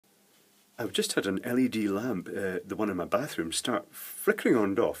I've just had an LED lamp, the one in my bathroom, start flickering on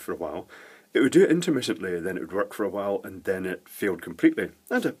and off for a while. It would do it intermittently, then it would work for a while, and then it failed completely.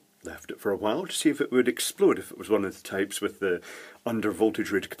 And I left it for a while to see if it would explode, if it was one of the types with the under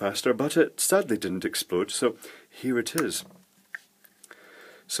voltage rated capacitor, but it sadly didn't explode, so here it is.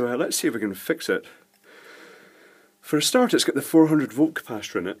 So let's see if we can fix it. For a start, it's got the 400 volt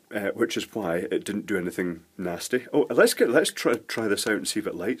capacitor in it, which is why it didn't do anything nasty. Oh, let's try this out and see if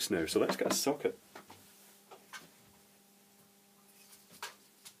it lights now. So let's get a socket.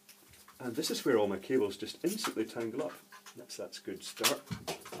 And this is where all my cables just instantly tangle up. That's a good start.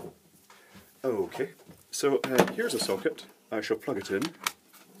 Okay, so here's a socket. I shall plug it in.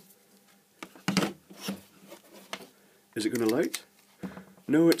 Is it going to light?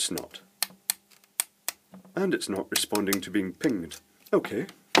 No, it's not. And it's not responding to being pinged. Okay,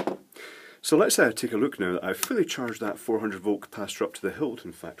 so let's take a look now that I've fully charged that 400 volt capacitor up to the hilt.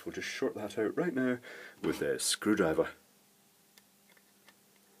 In fact, we'll just short that out right now with a screwdriver.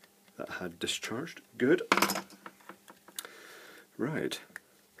 That had discharged. Good. Right.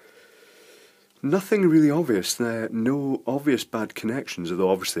 Nothing really obvious there, no obvious bad connections, although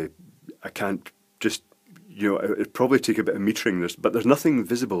obviously I can't just, you know, it'd probably take a bit of metering this, but there's nothing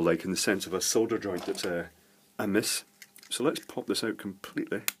visible like in the sense of a solder joint that's amiss. So let's pop this out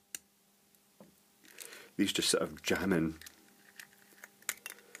completely. These just sort of jam in.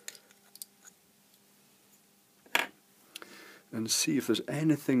 And see if there's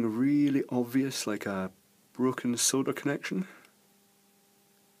anything really obvious like a broken solder connection.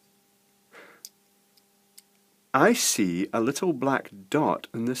 I see a little black dot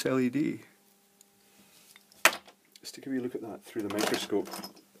in this LED. Let's take a wee look at that through the microscope.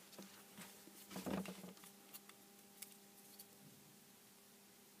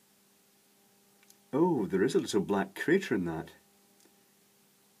 Oh, there is a little black crater in that.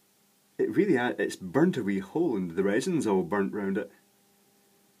 It really, it's burnt a wee hole and the resin's all burnt round it.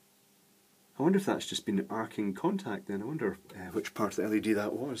 I wonder if that's just been arcing contact then. I wonder which part of the LED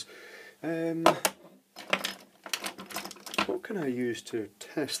that was. What can I use to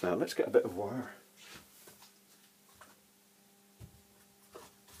test that? Let's get a bit of wire.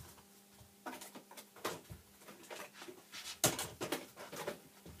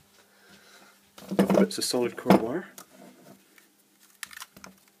 A couple bits of solid core wire.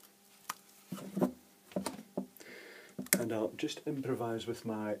 And I'll just improvise with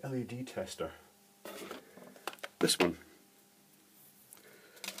my LED tester. This one.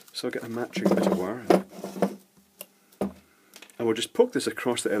 So I'll get a matching bit of wire. And we'll just poke this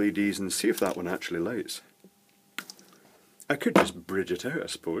across the LEDs and see if that one actually lights. I could just bridge it out, I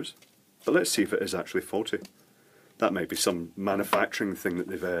suppose. But let's see if it is actually faulty. That might be some manufacturing thing that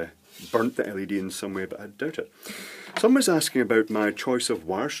they've burnt the LED in some way, but I doubt it. Someone was asking about my choice of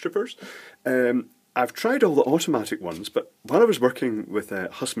wire strippers. I've tried all the automatic ones, but while I was working with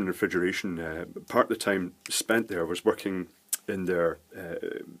Hussman Refrigeration, part of the time spent there was working in their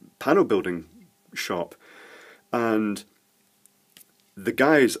panel building shop. And the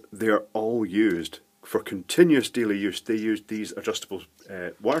guys, they're all used for continuous daily use. They use these adjustable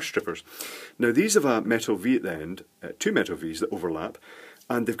wire strippers. Now these have a metal V at the end, two metal Vs that overlap,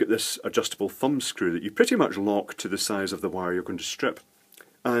 and they've got this adjustable thumb screw that you pretty much lock to the size of the wire you're going to strip.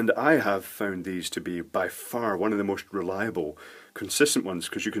 And I have found these to be by far one of the most reliable, consistent ones,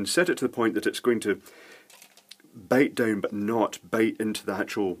 because you can set it to the point that it's going to bite down but not bite into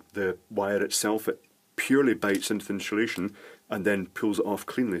the wire itself. It purely bites into the insulation and then pulls it off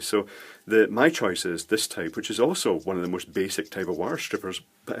cleanly. So my choice is this type, which is also one of the most basic type of wire strippers,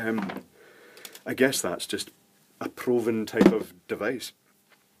 but I guess that's just a proven type of device.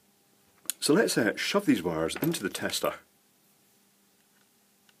 So let's shove these wires into the tester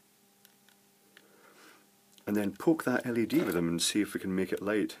and then poke that LED with them and see if we can make it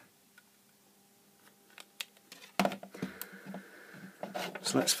light.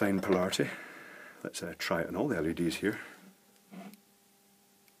 So let's find polarity. Let's try it on all the LEDs here.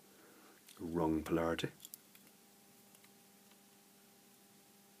 Wrong polarity.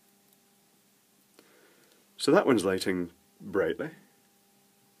 So that one's lighting brightly.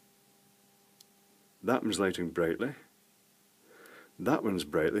 That one's lighting brightly. That one's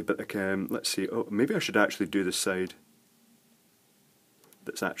brightly, but let's see. Oh, maybe I should actually do the side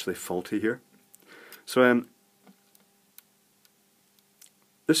that's actually faulty here. So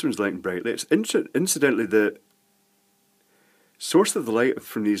this one's lighting brightly. It's incidentally, the source of the light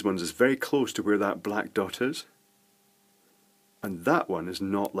from these ones is very close to where that black dot is. And that one is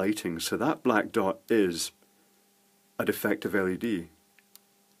not lighting, so that black dot is a defective LED.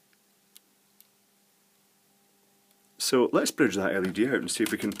 So let's bridge that LED out and see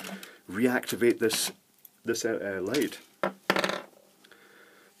if we can reactivate this light.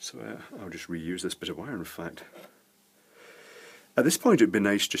 So I'll just reuse this bit of wire, in fact. At this point it'd be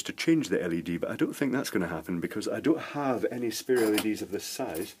nice just to change the LED, but I don't think that's going to happen because I don't have any spare LEDs of this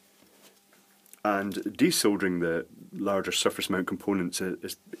size. And desoldering the larger surface mount components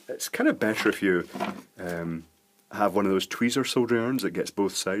it's kind of better if you have one of those tweezer soldering irons that gets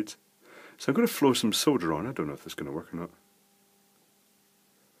both sides. So I'm going to flow some solder on. I don't know if this is going to work or not.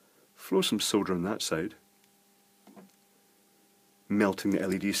 Flow some solder on that side, melting the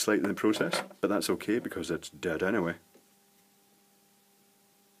LED slightly in the process, but that's okay because it's dead anyway.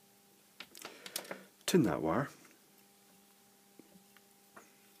 Tin that wire.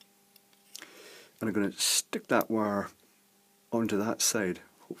 And I'm going to stick that wire onto that side,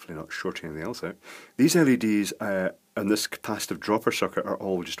 hopefully not shorting anything else out. These LEDs and this capacitive dropper circuit are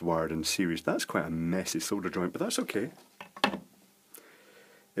all just wired in series. That's quite a messy solder joint, but that's okay.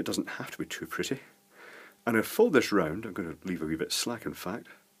 It doesn't have to be too pretty. And I fold this round. I'm going to leave a wee bit slack, in fact.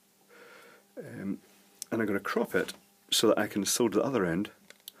 And I'm going to crop it so that I can solder the other end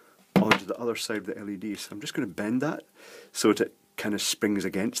onto the other side of the LED. So I'm just going to bend that so that it kind of springs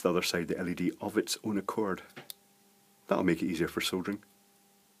against the other side of the LED of its own accord. That'll make it easier for soldering.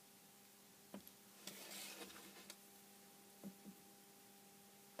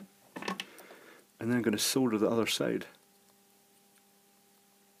 And then I'm going to solder the other side.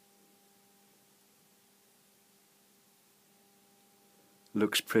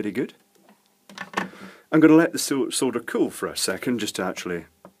 Looks pretty good. I'm going to let the solder cool for a second just to actually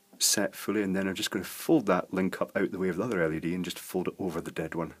set fully, and then I'm just going to fold that link up out the way of the other LED and just fold it over the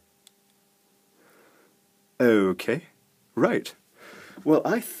dead one. Okay, right. Well,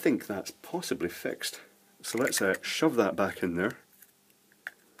 I think that's possibly fixed. So let's shove that back in there.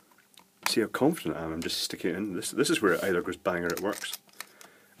 See how confident I am. I'm just sticking it in. This is where it either goes bang or it works.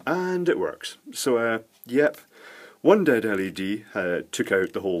 And it works. So, yep. One dead LED took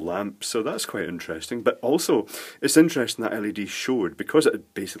out the whole lamp, so that's quite interesting. But also, it's interesting that LED showed, because it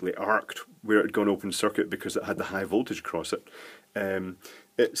had basically arced where it had gone open circuit because it had the high voltage across it,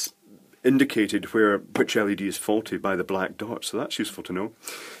 it's indicated which LED is faulty by the black dot, so that's useful to know.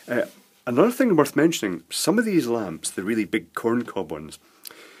 Another thing worth mentioning, some of these lamps, the really big corncob ones,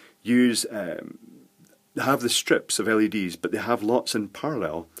 have the strips of LEDs, but they have lots in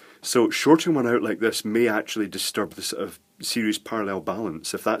parallel. So shorting one out like this may actually disturb the sort of series parallel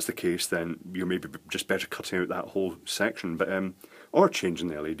balance. If that's the case, then you're maybe just better cutting out that whole section, but or changing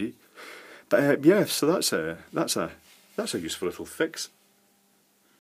the LED. But yeah, so that's a useful little fix.